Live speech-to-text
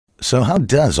So how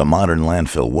does a modern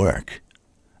landfill work?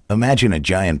 Imagine a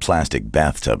giant plastic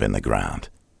bathtub in the ground.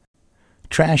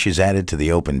 Trash is added to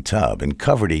the open tub and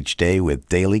covered each day with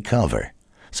daily cover,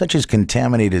 such as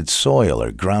contaminated soil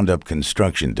or ground-up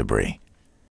construction debris.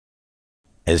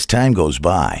 As time goes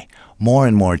by, more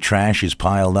and more trash is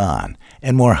piled on,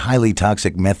 and more highly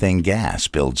toxic methane gas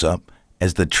builds up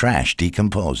as the trash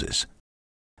decomposes.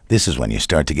 This is when you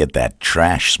start to get that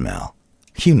trash smell.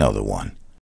 You know the one.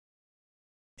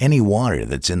 Any water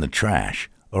that's in the trash,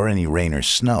 or any rain or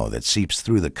snow that seeps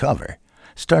through the cover,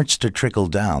 starts to trickle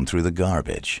down through the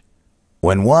garbage.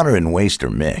 When water and waste are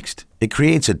mixed, it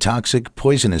creates a toxic,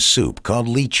 poisonous soup called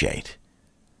leachate.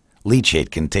 Leachate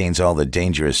contains all the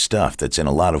dangerous stuff that's in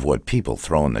a lot of what people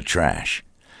throw in the trash.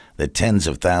 The tens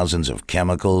of thousands of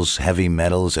chemicals, heavy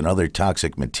metals, and other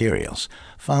toxic materials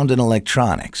found in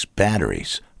electronics,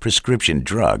 batteries, prescription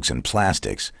drugs, and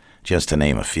plastics, just to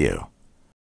name a few.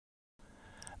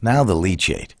 Now the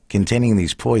leachate, containing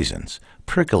these poisons,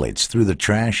 percolates through the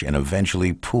trash and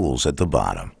eventually pools at the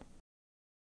bottom.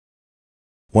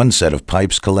 One set of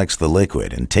pipes collects the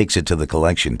liquid and takes it to the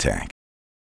collection tank.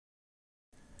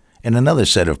 And another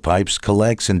set of pipes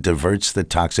collects and diverts the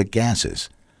toxic gases.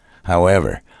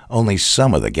 However, only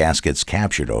some of the gas gets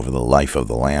captured over the life of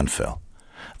the landfill.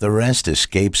 The rest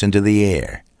escapes into the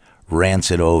air,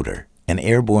 rancid odor, and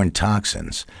airborne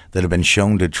toxins that have been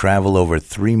shown to travel over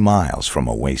 3 miles from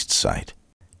a waste site.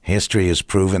 History has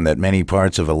proven that many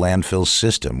parts of a landfill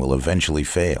system will eventually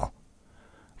fail.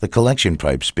 The collection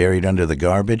pipes buried under the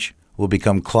garbage will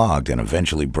become clogged and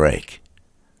eventually break.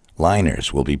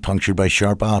 Liners will be punctured by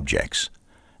sharp objects,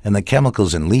 and the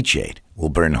chemicals in leachate will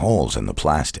burn holes in the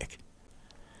plastic.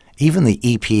 Even the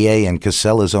EPA and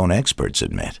Casella's own experts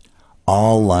admit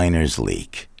all liners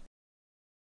leak.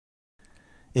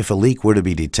 If a leak were to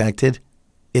be detected,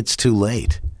 it's too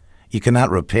late. You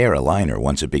cannot repair a liner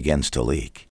once it begins to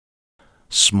leak.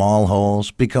 Small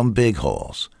holes become big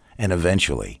holes, and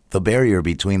eventually the barrier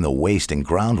between the waste and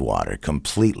groundwater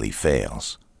completely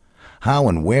fails. How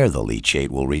and where the leachate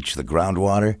will reach the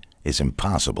groundwater is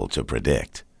impossible to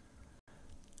predict.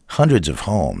 Hundreds of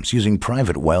homes using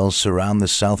private wells surround the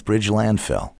Southbridge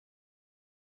landfill.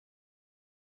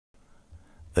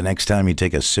 The next time you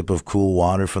take a sip of cool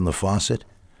water from the faucet,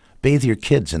 bathe your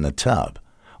kids in the tub,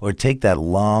 or take that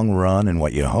long run in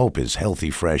what you hope is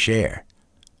healthy fresh air.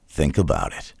 Think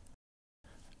about it.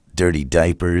 Dirty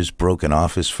diapers, broken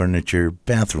office furniture,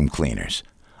 bathroom cleaners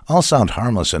all sound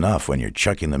harmless enough when you're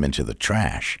chucking them into the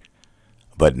trash.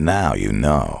 But now you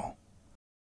know.